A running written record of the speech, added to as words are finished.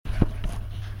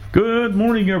Good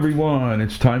morning, everyone.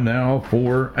 It's time now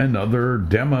for another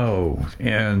demo.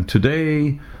 And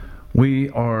today we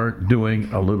are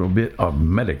doing a little bit of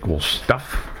medical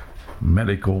stuff,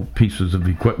 medical pieces of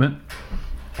equipment.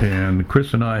 And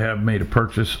Chris and I have made a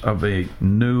purchase of a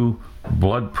new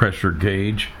blood pressure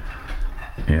gauge.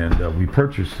 And we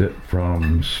purchased it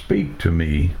from Speak to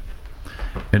Me.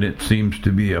 And it seems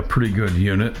to be a pretty good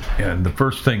unit. And the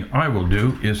first thing I will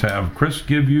do is have Chris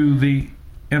give you the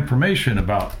information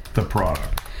about the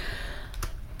product.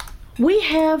 We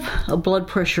have a blood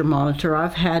pressure monitor.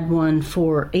 I've had one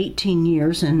for 18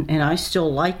 years and I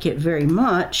still like it very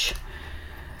much,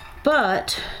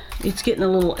 but it's getting a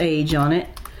little age on it.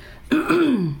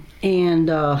 And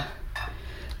the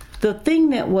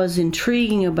thing that was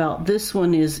intriguing about this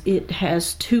one is it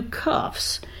has two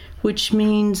cuffs, which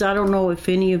means, I don't know if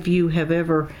any of you have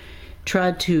ever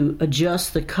tried to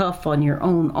adjust the cuff on your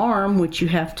own arm, which you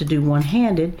have to do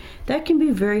one-handed. That can be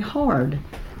very hard.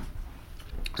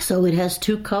 So it has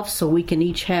two cuffs, so we can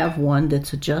each have one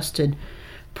that's adjusted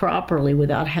properly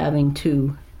without having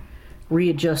to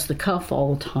readjust the cuff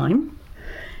all the time.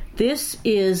 This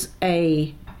is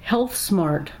a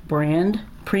HealthSmart brand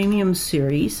premium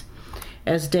series.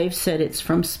 As Dave said, it's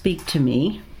from Speak to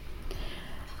Me.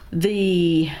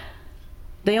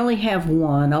 They only have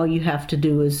one. All you have to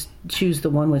do is choose the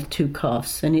one with two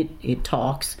cuffs, and it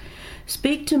talks.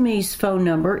 Speak to Me's phone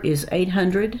number is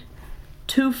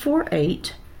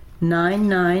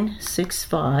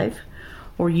 800-248-9965,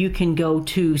 or you can go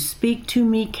to Speak to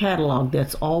Me Catalog.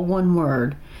 That's all one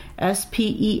word.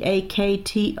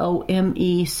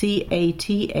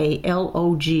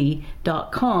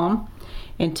 SPEAKTOMECATALOG.com,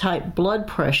 and type blood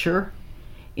pressure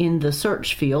in the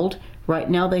search field. Right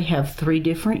now they have 3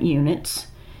 different units.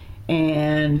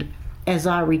 And as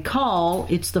I recall,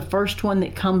 it's the first one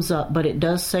that comes up, but it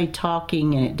does say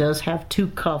talking, and it does have 2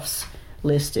 cuffs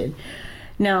listed.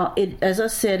 Now, as I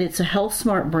said, it's a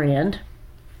HealthSmart brand.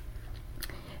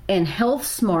 And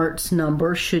HealthSmart's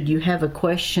number, should you have a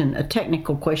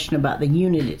technical question about the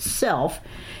unit itself,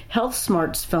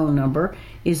 HealthSmart's phone number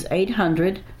is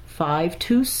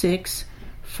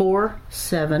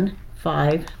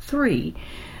 800-526-4753.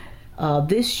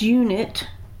 This unit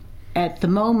at the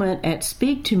moment at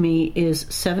Speak to Me is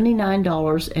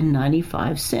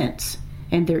 $79.95,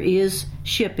 and there is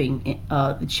shipping.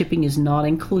 Shipping is not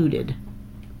included.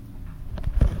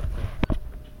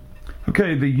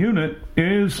 Okay, the unit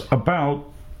is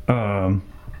about 5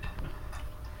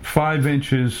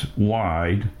 inches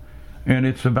wide, and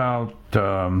it's about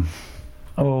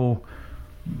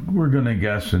we're going to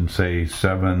guess and say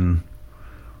 7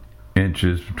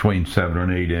 inches, between 7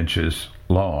 and 8 inches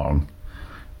long.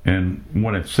 And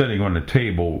when it's sitting on the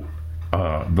table,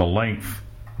 the length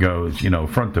goes,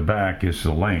 front to back is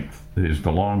the length, is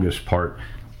the longest part,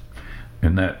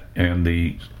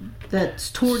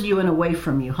 that's toward you and away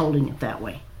from you, holding it that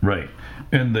way. Right.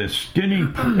 And the skinny,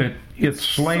 it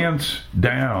slants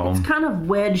down. It's kind of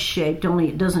wedge shaped, only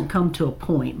it doesn't come to a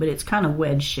point, but it's kind of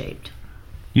wedge shaped.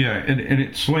 Yeah, and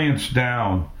it slants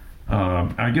down.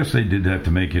 I guess they did that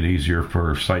to make it easier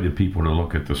for sighted people to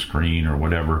look at the screen or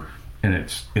whatever. And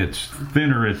it's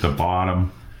thinner at the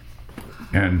bottom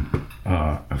and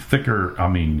thicker.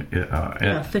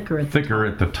 Thicker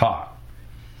at the top.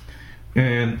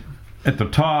 And at the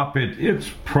top, it's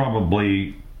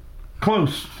probably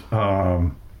close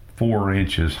 4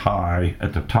 inches high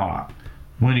at the top.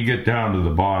 When you get down to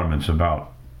the bottom, it's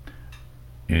about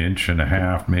 1.5 inches,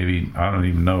 maybe. I don't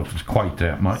even know if it's quite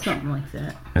that much. Something like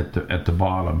that. At the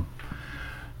bottom.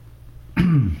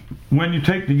 When you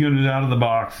take the unit out of the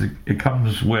box, it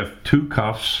comes with 2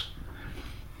 cuffs,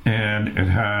 and it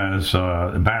has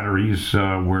batteries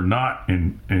were not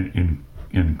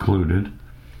included,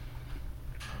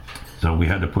 so we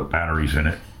had to put batteries in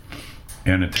it.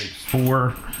 And it takes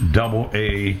 4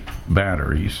 AA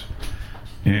batteries,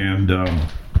 and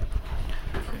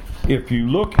if you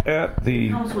look at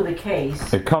it comes with a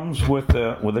case. It comes with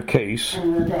a case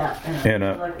and an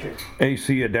electric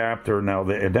AC adapter. Now,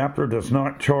 the adapter does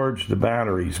not charge the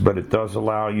batteries, but it does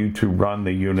allow you to run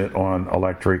the unit on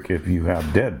electric if you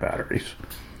have dead batteries.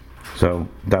 So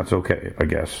that's okay, I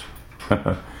guess.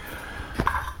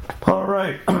 All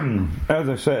right. As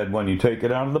I said, when you take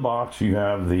it out of the box, you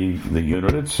have the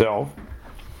unit itself,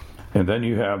 and then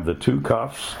you have the 2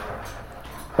 cuffs.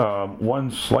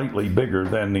 One's slightly bigger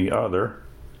than the other,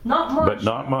 but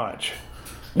not much.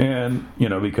 And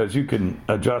because you can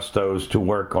adjust those to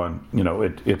work on,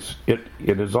 it is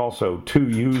also a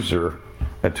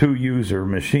 2-user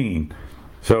machine,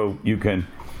 so you can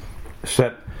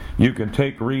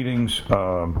take readings,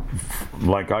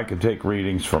 like I can take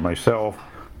readings for myself,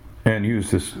 and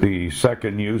use the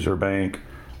second user bank,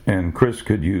 and Chris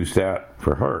could use that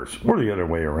for hers, or the other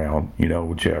way around,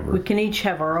 whichever. We can each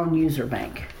have our own user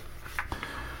bank.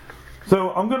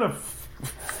 So I'm going to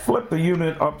flip the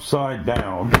unit upside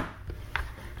down,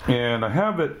 and I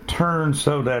have it turned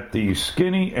so that the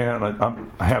skinny end,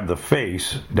 I have the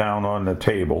face down on the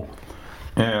table,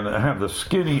 and I have the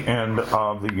skinny end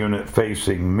of the unit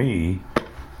facing me,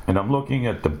 and I'm looking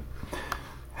at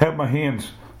have my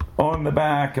hands on the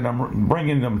back, and I'm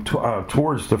bringing them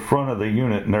towards the front of the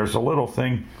unit, and there's a little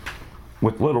thing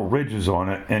with little ridges on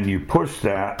it, and you push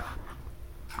that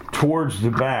towards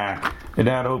the back, and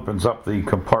that opens up the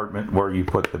compartment where you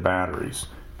put the batteries.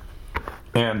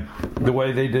 And the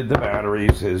way they did the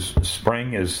batteries is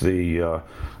spring is the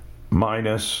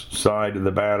minus side of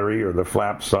the battery, or the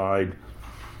flap side,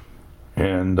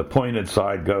 and the pointed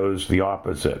side goes the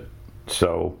opposite.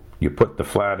 So you put the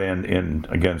flat end in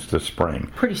against the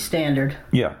spring. Pretty standard.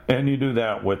 Yeah, and you do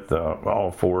that with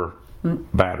all 4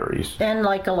 batteries. And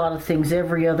like a lot of things,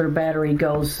 every other battery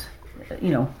goes,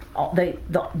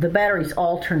 the batteries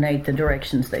alternate the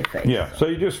directions they face. Yeah, so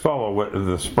you just follow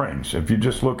the springs. If you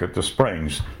just look at the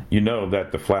springs, you know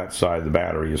that the flat side of the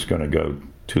battery is going to go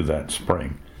to that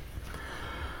spring.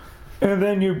 And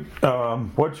then you,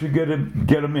 once you get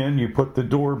them in, you put the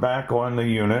door back on the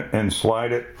unit and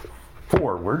slide it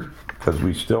forward, because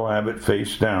we still have it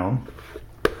face down.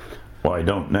 Well, I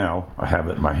don't now. I have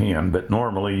it in my hand, but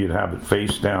normally you'd have it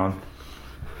face down,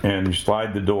 and you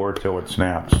slide the door till it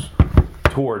snaps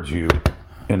towards you,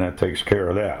 and that takes care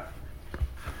of that.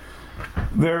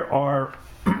 There are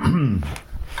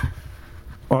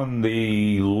on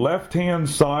the left-hand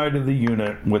side of the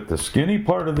unit, with the skinny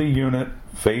part of the unit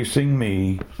facing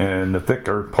me and the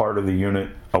thicker part of the unit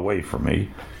away from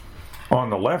me, on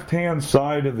the left-hand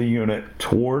side of the unit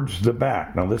towards the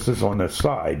back, now this is on the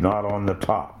side, not on the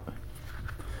top,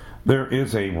 there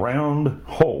is a round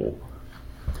hole.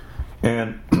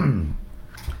 And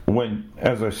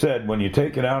as I said, when you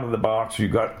take it out of the box, you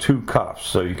got 2 cuffs,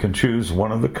 so you can choose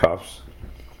one of the cuffs.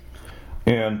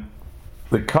 And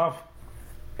the cuff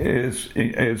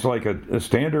is like a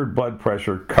standard blood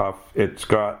pressure cuff. It's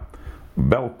got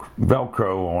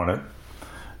Velcro on it,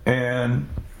 and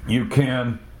you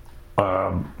can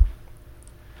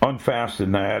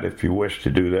unfasten that if you wish to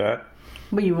do that.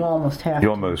 But you almost have to. You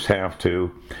almost have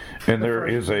to. And there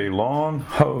is a long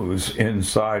hose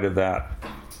inside of that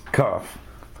cuff.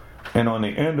 And on the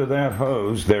end of that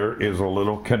hose, there is a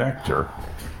little connector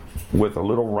with a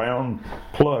little round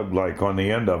plug like on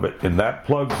the end of it. And that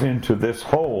plugs into this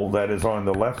hole that is on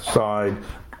the left side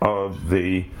of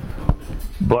the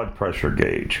blood pressure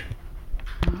gauge.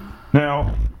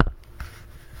 Now,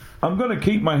 I'm going to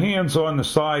keep my hands on the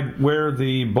side where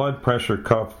the blood pressure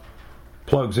cuff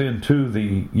plugs into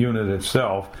the unit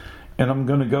itself, and I'm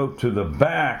going to go to the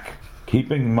back,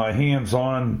 keeping my hands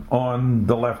on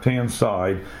the left-hand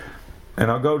side,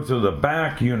 and I'll go to the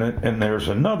back unit, and there's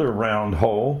another round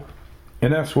hole,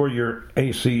 and that's where your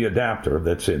AC adapter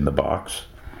that's in the box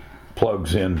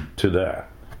plugs into that.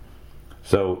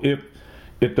 So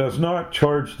it does not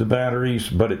charge the batteries,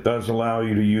 but it does allow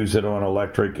you to use it on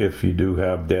electric if you do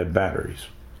have dead batteries.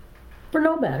 For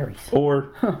no batteries. Or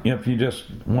if you just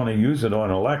want to use it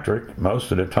on electric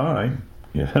most of the time,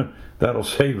 that'll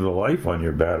save the life on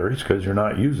your batteries because you're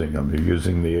not using them. You're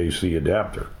using the AC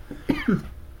adapter.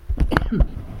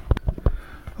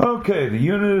 Okay, the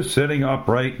unit is sitting up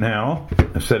right now,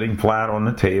 sitting flat on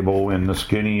the table, and the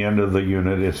skinny end of the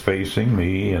unit is facing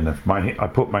me. And if I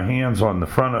put my hands on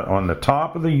the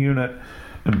top of the unit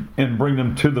and bring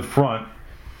them to the front,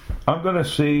 I'm going to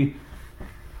see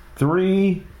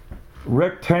 3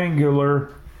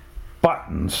 rectangular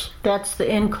buttons. That's the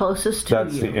end closest to you.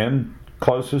 That's the end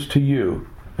closest to you.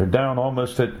 They're down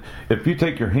almost at, if you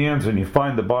take your hands and you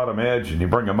find the bottom edge and you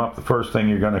bring them up, the first thing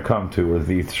you're going to come to are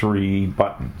the 3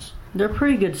 buttons. They're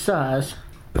pretty good size.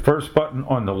 The first button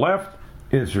on the left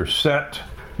is your set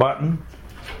button.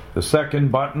 The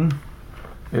second button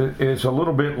is a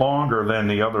little bit longer than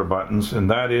the other buttons,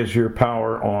 and that is your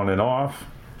power on and off.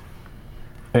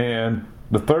 And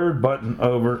the third button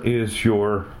over is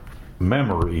your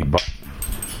memory button.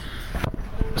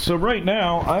 So right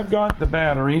now I've got the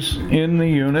batteries in the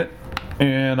unit,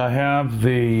 and I have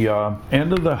the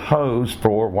end of the hose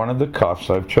for one of the cuffs.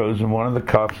 I've chosen one of the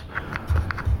cuffs,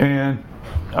 and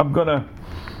I'm going to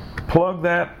plug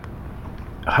that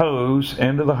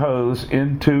end of the hose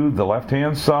into the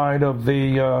left-hand side of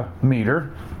the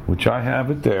meter, which I have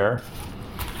it there.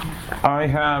 I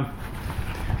have,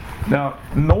 now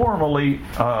normally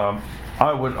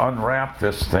I would unwrap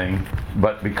this thing,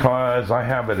 but because I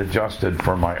have it adjusted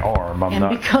for my arm,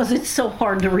 because it's so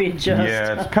hard to readjust.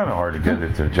 Yeah, it's kind of hard to get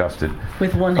it adjusted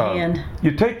with one hand. You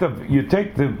take the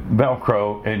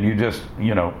Velcro and you just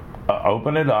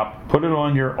open it up, put it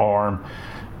on your arm,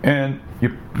 and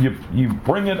you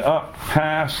bring it up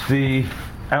past the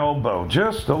elbow,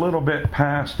 just a little bit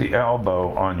past the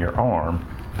elbow on your arm,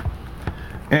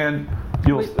 and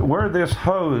where this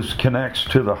hose connects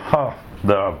to the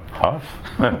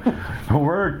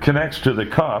where it connects to the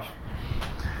cuff,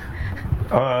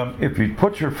 if you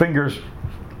put your fingers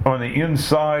on the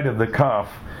inside of the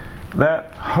cuff,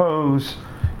 that hose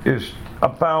is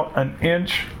about an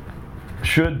inch,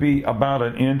 should be about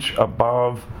an inch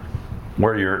above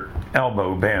where your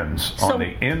elbow bends, on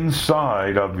the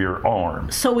inside of your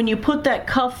arm. So when you put that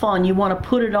cuff on, you want to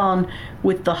put it on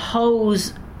with the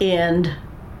hose end,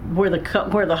 where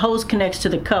the hose connects to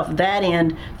the cuff, that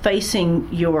end facing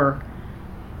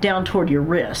down toward your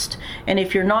wrist. And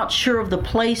if you're not sure of the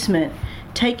placement,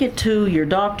 take it to your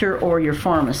doctor or your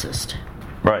pharmacist.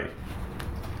 Right.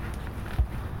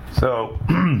 So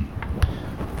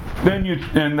then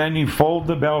you fold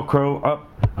the Velcro up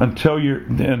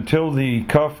until the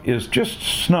cuff is just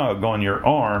snug on your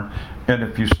arm, and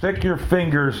if you stick your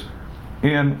fingers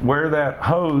in where that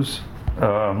hose,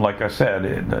 like I said,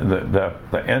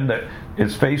 the end that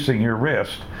is facing your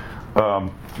wrist,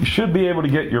 you should be able to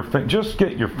get your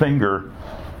finger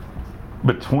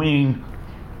between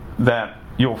that.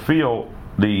 You'll feel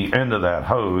the end of that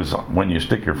hose when you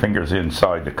stick your fingers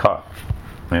inside the cuff,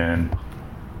 and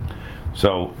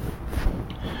so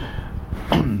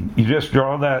you just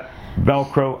draw that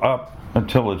Velcro up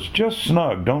until it's just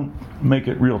snug. Don't make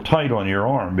it real tight on your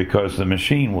arm, because the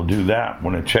machine will do that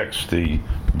when it checks the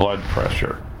blood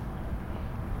pressure.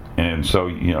 And so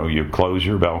you close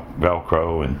your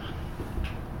Velcro and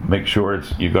make sure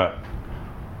you got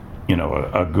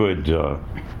a good that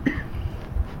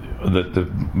the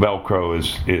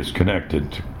Velcro is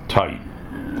connected tight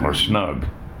or snug.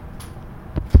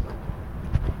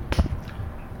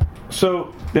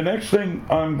 So the next thing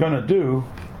I'm going to do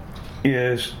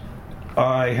is,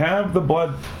 I have the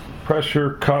blood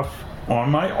pressure cuff on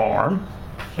my arm,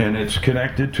 and it's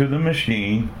connected to the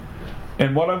machine.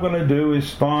 And what I'm going to do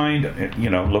is find,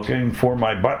 looking for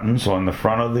my buttons on the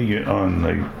front of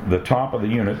the top of the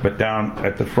unit, but down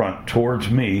at the front towards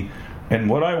me. And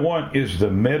what I want is the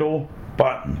middle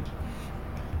button.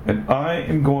 And I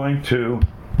am going to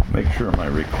make sure my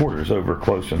recorder's over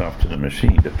close enough to the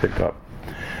machine to pick up.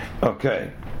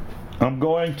 Okay, I'm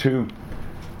going to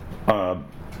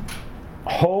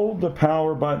hold the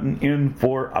power button in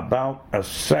for about a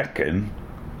second,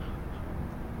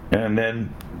 and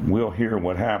then we'll hear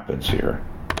what happens here.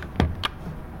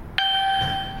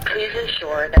 Please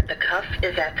ensure that the cuff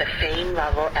is at the same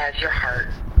level as your heart.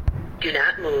 Do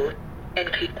not move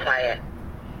and keep quiet.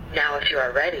 Now, if you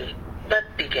are ready, let's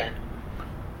begin.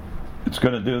 It's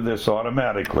going to do this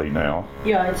automatically now.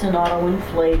 Yeah, it's an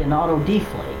auto-inflate and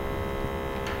auto-deflate.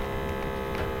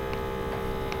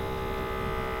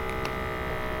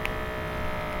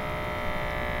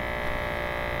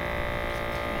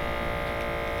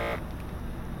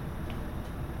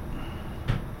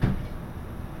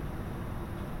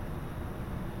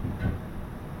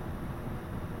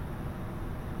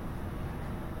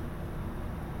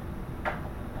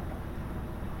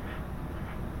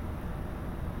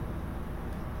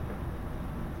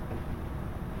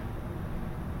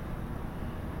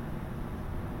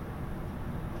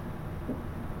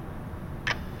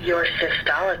 Your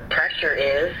systolic pressure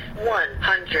is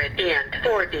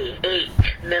 148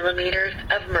 millimeters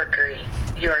of mercury.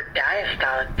 Your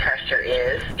diastolic pressure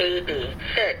is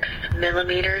 86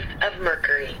 millimeters of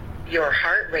mercury. Your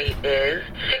heart rate is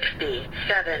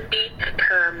 67 beats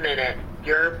per minute.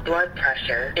 Your blood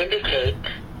pressure indicates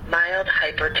mild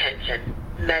hypertension.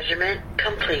 Measurement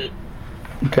complete.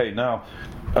 Okay, now,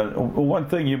 one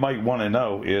thing you might want to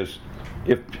know is,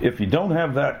 if you don't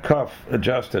have that cuff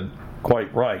adjusted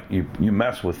quite right, you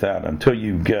mess with that until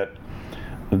you get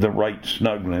the right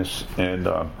snugness. And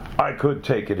I could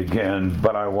take it again,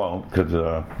 but I won't, because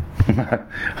I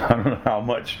don't know how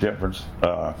much difference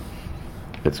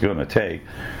it's going to take.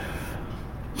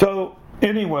 So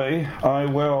anyway, I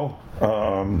will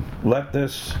let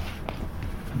this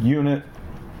unit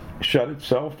shut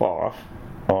itself off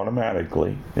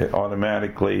automatically. It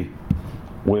automatically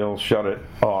will shut it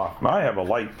off. I have a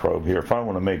light probe here if I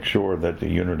want to make sure that the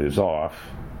unit is off,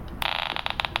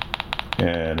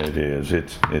 and it is.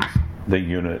 It's the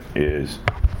unit is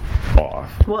off.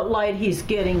 What light he's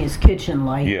getting is kitchen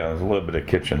light. Yeah, there's a little bit of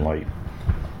kitchen light.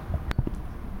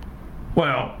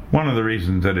 Well, one of the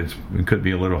reasons that it could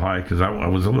be a little high, because I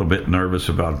was a little bit nervous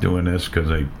about doing this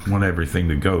because I want everything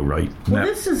to go right. Well,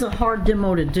 this is a hard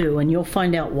demo to do, and you'll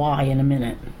find out why in a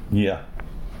minute. Yeah.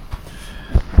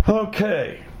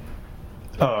 Okay.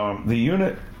 The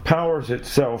unit powers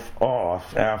itself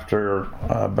off after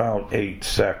about 8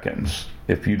 seconds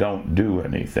if you don't do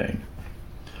anything.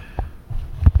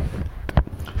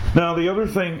 Now, the other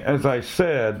thing, as I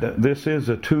said, this is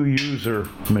a 2-user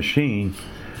machine,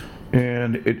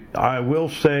 and I will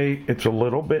say it's a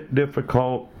little bit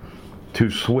difficult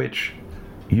to switch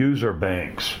user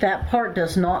banks. That part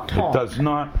does not talk. It does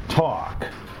not talk.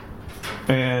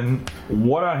 And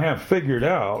what I have figured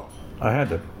out, I had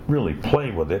to really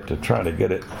play with it to try to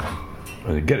get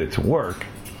it to work.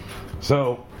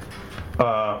 So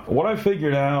what I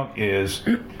figured out is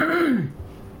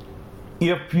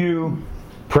if you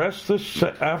press this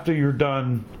after you're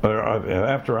done, or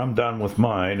after I'm done with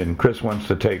mine and Chris wants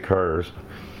to take hers,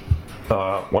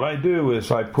 what I do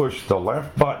is I push the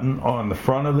left button on the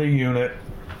front of the unit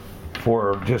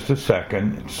for just a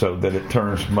second so that it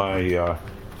turns my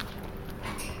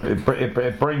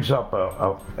it brings up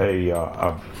a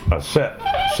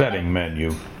setting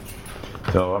menu.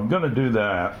 So I'm going to do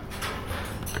that.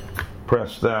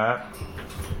 Press that.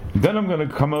 Then I'm going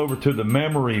to come over to the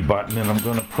memory button and I'm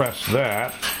going to press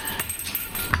that.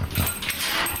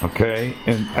 Okay,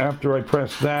 and after I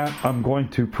press that, I'm going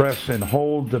to press and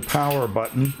hold the power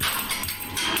button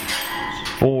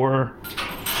for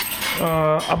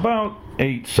about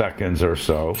 8 seconds or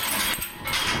so.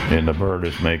 And the bird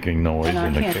is making noise in the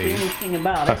cage. And I can't do anything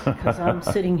about it because I'm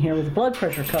sitting here with a blood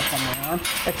pressure cuff on my arm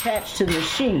attached to the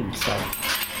machine. So.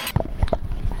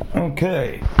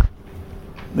 Okay.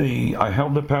 I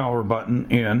held the power button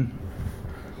in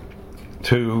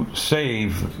to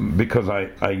save because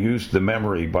I used the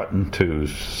memory button to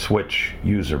switch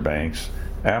user banks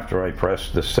after I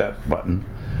pressed the set button.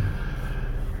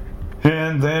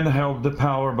 And then held the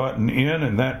power button in,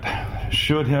 and that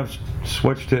should have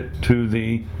switched it to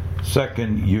the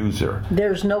second user.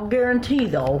 There's no guarantee,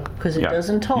 though, because it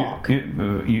doesn't talk.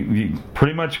 You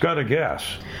pretty much got to guess.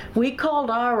 We called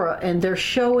Ira, and they're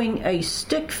showing a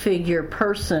stick figure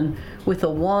person with a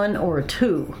 1 or a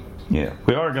 2. Yeah,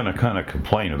 we are going to kind of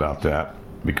complain about that,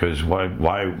 because why,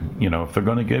 if they're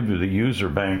going to give you the user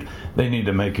bank, they need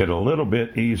to make it a little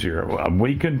bit easier.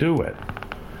 We can do it.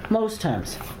 Most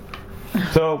times.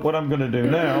 So what I'm going to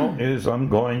do now is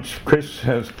Chris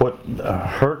has put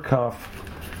her cuff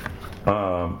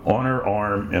on her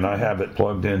arm, and I have it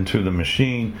plugged into the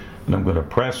machine, and I'm going to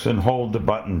press and hold the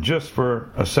button just for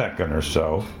a second or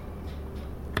so.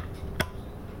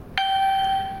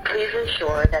 Please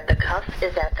ensure that the cuff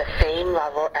is at the same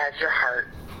level as your heart.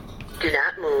 Do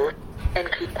not move and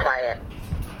keep quiet.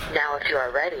 Now if you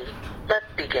are ready, let's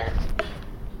begin.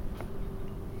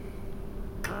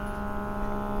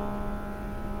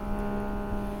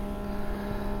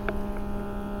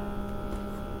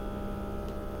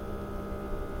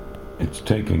 It's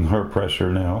taking her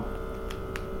pressure now.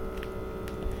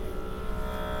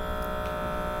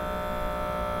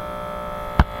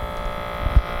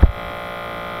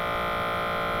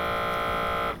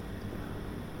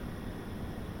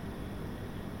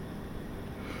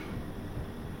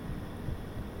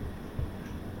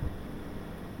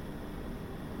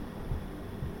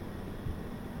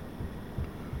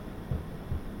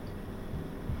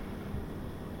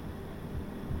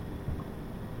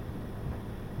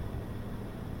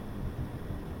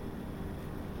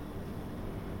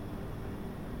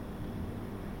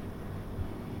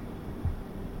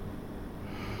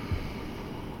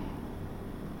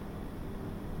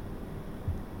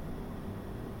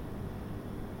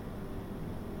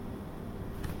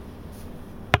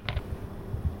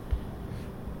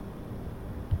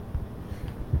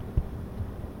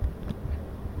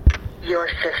 Your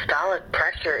systolic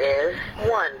pressure is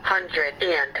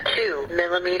 102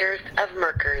 millimeters of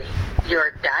mercury.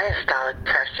 Your diastolic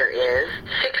pressure is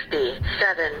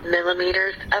 67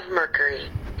 millimeters of mercury.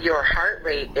 Your heart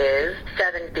rate is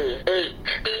 78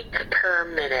 beats per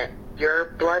minute.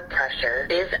 Your blood pressure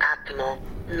is optimal.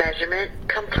 Measurement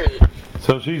complete.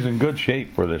 So she's in good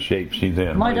shape for the shape she's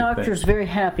in. My doctor's very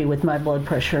happy with my blood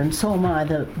pressure, and so am I.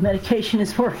 The medication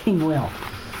is working well.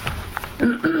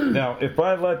 Now, if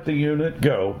I let the unit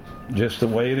go, just the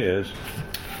way it is,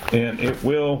 and it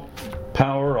will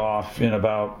power off in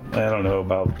about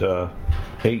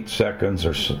 8 seconds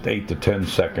or 8 to 10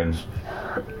 seconds,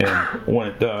 and when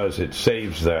it does, it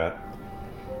saves that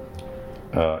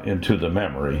into the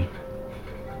memory.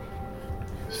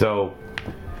 So,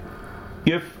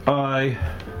 I'm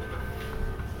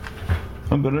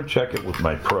going to check it with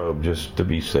my probe just to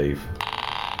be safe.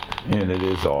 And it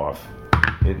is off.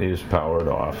 It is powered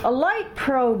off. A light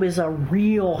probe is a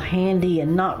real handy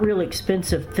and not real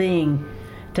expensive thing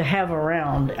to have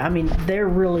around. I mean, they're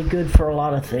really good for a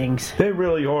lot of things. They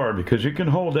really are, because you can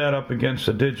hold that up against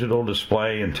a digital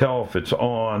display and tell if it's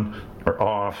on or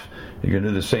off. You can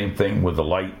do the same thing with a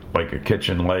light, like a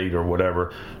kitchen light or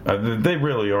whatever. They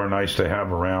really are nice to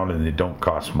have around, and they don't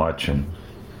cost much. And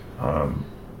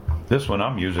this one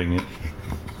I'm using,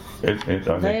 they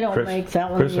don't make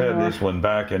that one Chris anymore. had this one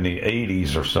back in the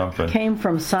 80s or something. Came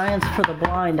from Science for the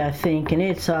Blind, I think, and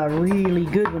it's a really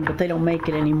good one, but they don't make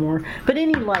it anymore. But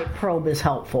any light probe is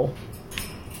helpful.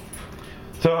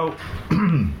 So,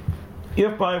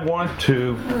 if I want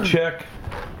to check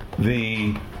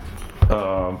the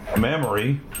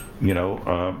memory,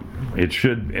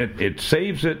 it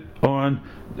saves it on,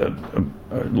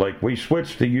 like we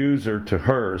switched the user to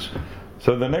hers.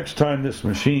 So the next time this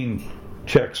machine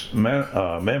checks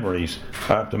memories,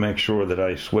 I have to make sure that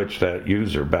I switch that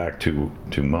user back to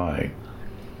mine.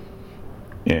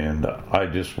 And I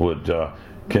just would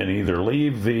can either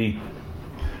leave the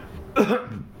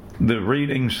the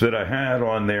readings that I had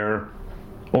on there,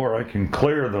 or I can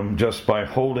clear them just by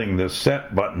holding the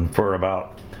set button for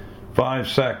about 5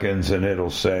 seconds, and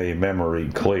it'll say memory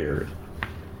cleared.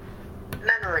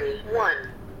 Memory 1.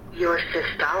 Your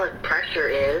systolic pressure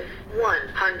is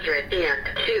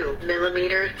 102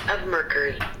 millimeters of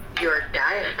mercury. Your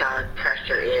diastolic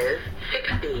pressure is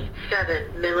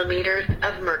 67 millimeters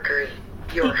of mercury.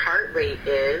 Your heart rate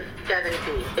is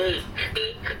 78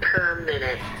 beats per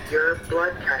minute. Your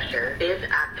blood pressure is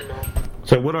optimal.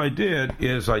 So what I did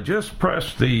is I just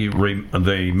pressed the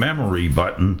memory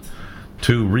button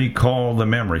to recall the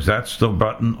memories. That's the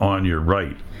button on your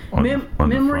right. On the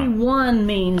Memory front. 1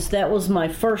 means that was my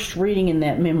first reading in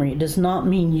that memory. It does not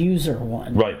mean user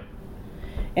 1. Right.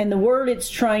 And the word it's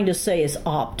trying to say is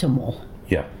optimal.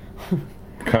 Yeah.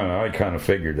 I kind of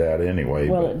figured that anyway.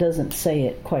 Well, it doesn't say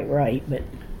it quite right, but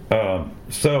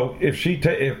so if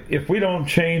if we don't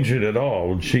change it at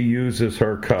all, and she uses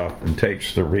her cuff and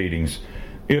takes the readings,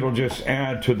 it'll just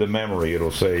add to the memory.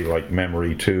 It'll say like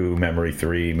memory 2, memory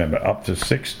 3, up to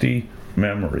 60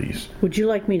 memories. Would you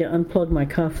like me to unplug my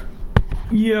cuff?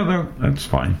 Yeah, that's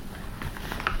fine.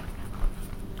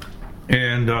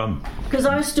 And because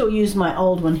I still use my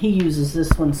old one. He uses this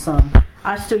one some.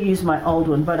 I still use my old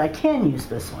one, but I can use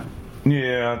this one.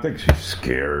 yeah, I think she's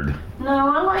scared. No,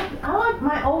 I like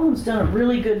my old one's done a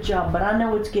really good job, but I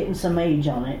know it's getting some age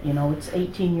on it. It's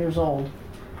 18 years old. It's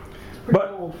pretty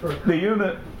But old for the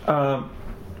unit,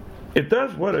 it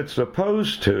does what it's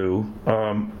supposed to,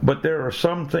 but there are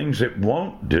some things it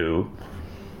won't do,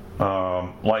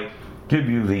 like give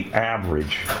you the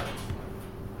average,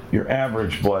 your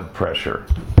average blood pressure.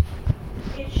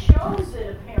 It shows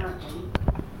it apparently.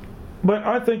 But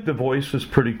I think the voice is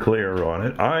pretty clear on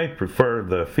it. I prefer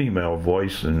the female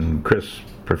voice, and Chris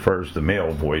prefers the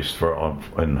male voice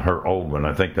in her old one.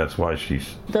 I think that's why she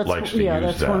likes to use that. Yeah,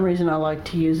 that's one reason I like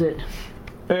to use it.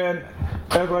 And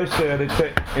as I said, it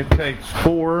takes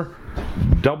 4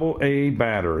 AA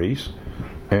batteries,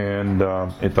 and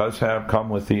it does come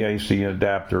with the AC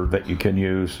adapter that you can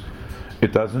use.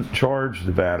 It doesn't charge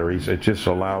the batteries. It just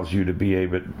allows you to be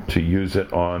able to use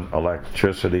it on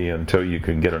electricity until you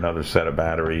can get another set of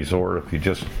batteries, or if you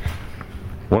just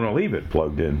want to leave it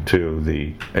plugged into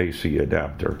the AC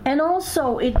adapter. And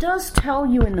also, it does tell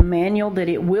you in the manual that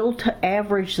it will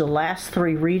average the last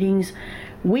 3 readings.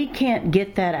 We can't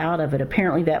get that out of it.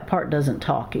 Apparently that part doesn't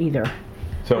talk either.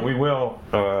 So we will,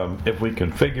 if we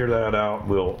can figure that out,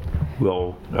 we'll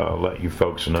let you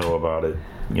folks know about it,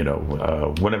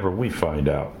 whenever we find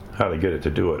out how to get it to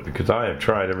do it. Because I have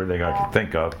tried everything I could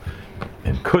think of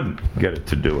and couldn't get it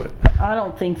to do it. I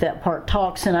don't think that part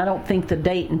talks, and I don't think the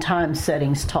date and time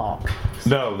settings talk.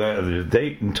 No, the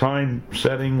date and time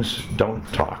settings don't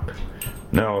talk.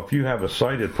 Now, if you have a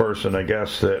sighted person, I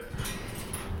guess, that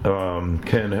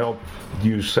can help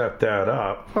you set that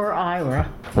up, Or IRA.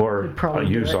 or probably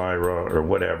use do it. IRA or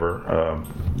whatever,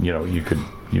 you could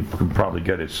probably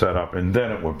get it set up, and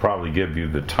then it would probably give you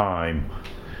the time.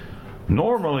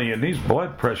 Normally in these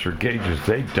blood pressure gauges,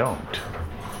 they don't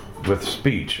with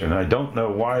speech, and I don't know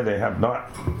why they have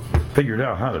not figured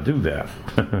out how to do that.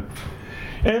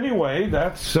 Anyway,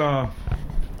 that's a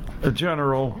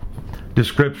general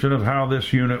description of how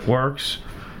this unit works.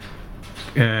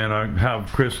 And I have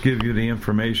Chris give you the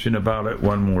information about it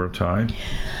one more time.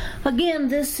 Again,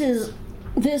 this is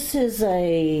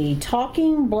a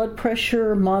talking blood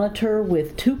pressure monitor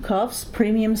with 2 cuffs,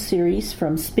 premium series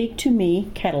from Speak to Me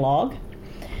catalog.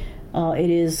 It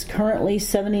is currently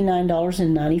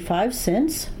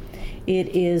 $79.95.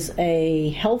 It is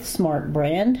a HealthSmart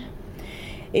brand.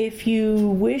 If you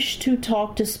wish to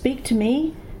talk to Speak to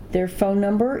Me, their phone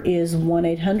number is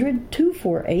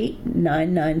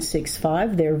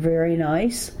 1-800-248-9965. They're very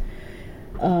nice.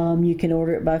 You can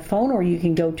order it by phone, or you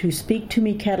can go to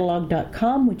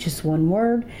speaktomecatalog.com, which is one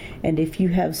word. And if you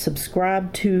have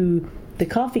subscribed to the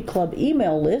Coffee Club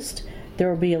email list, there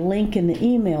will be a link in the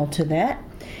email to that.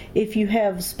 If you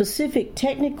have specific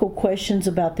technical questions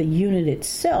about the unit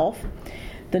itself,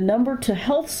 the number to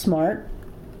HealthSmart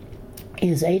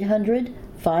is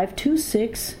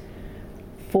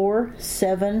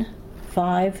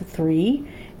 800-526-4753,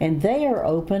 and they are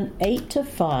open 8 to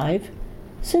 5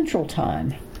 Central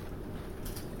Time.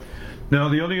 Now,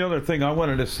 the only other thing I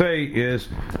wanted to say is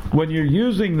when you're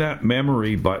using that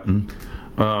memory button,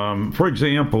 for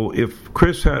example, if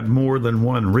Chris had more than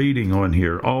one reading on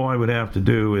here, all I would have to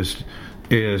do is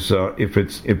if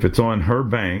it's on her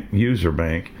bank, user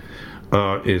bank,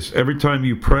 is every time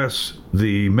you press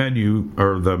the menu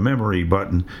or the memory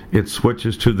button, it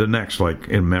switches to the next, like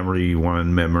in memory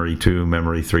 1, memory 2,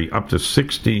 memory 3, up to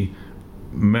 60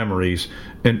 memories.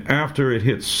 And after it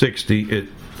hits 60,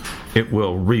 it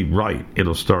will rewrite.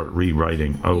 It'll start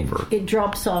rewriting over. It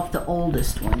drops off the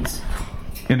oldest ones.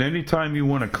 And anytime you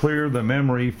want to clear the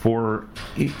memory for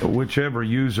whichever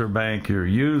user bank you're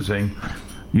using,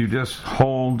 you just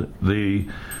hold the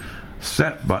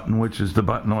set button, which is the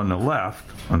button on the left,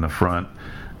 on the front,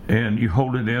 and you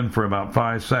hold it in for about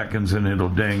 5 seconds and it'll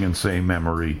ding and say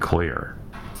memory clear.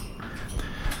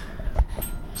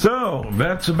 So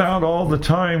that's about all the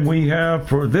time we have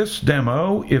for this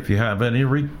demo. If you have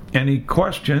any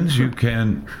questions, you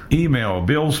can email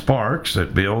Bill Sparks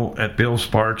at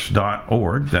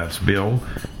bill@billsparks.org. That's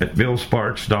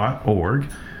bill@billsparks.org.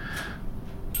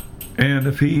 And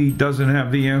if he doesn't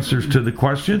have the answers to the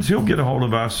questions, he'll get a hold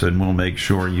of us and we'll make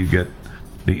sure you get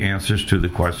the answers to the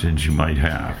questions you might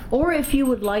have. Or if you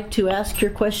would like to ask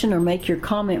your question or make your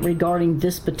comment regarding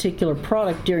this particular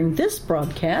product during this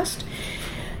broadcast,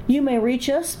 you may reach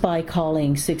us by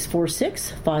calling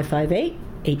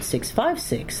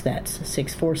 646-558-8656. That's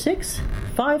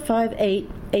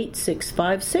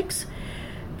 646-558-8656.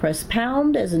 Press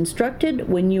pound as instructed.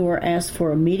 When you are asked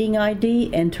for a meeting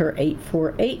ID, enter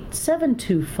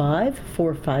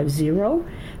 848-725-450.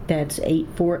 That's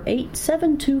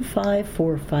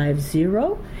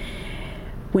 848-725-450.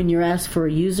 When you're asked for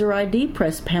a user ID,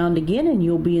 press pound again and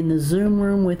you'll be in the Zoom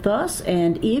room with us.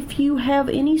 And if you have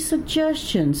any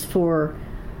suggestions for,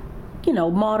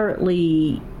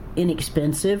 moderately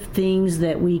inexpensive things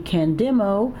that we can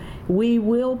demo, we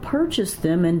will purchase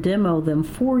them and demo them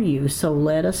for you. So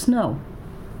let us know.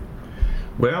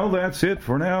 Well, that's it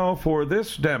for now for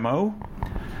this demo.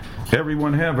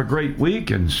 Everyone have a great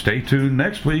week and stay tuned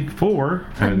next week for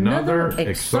another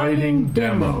exciting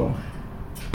demo.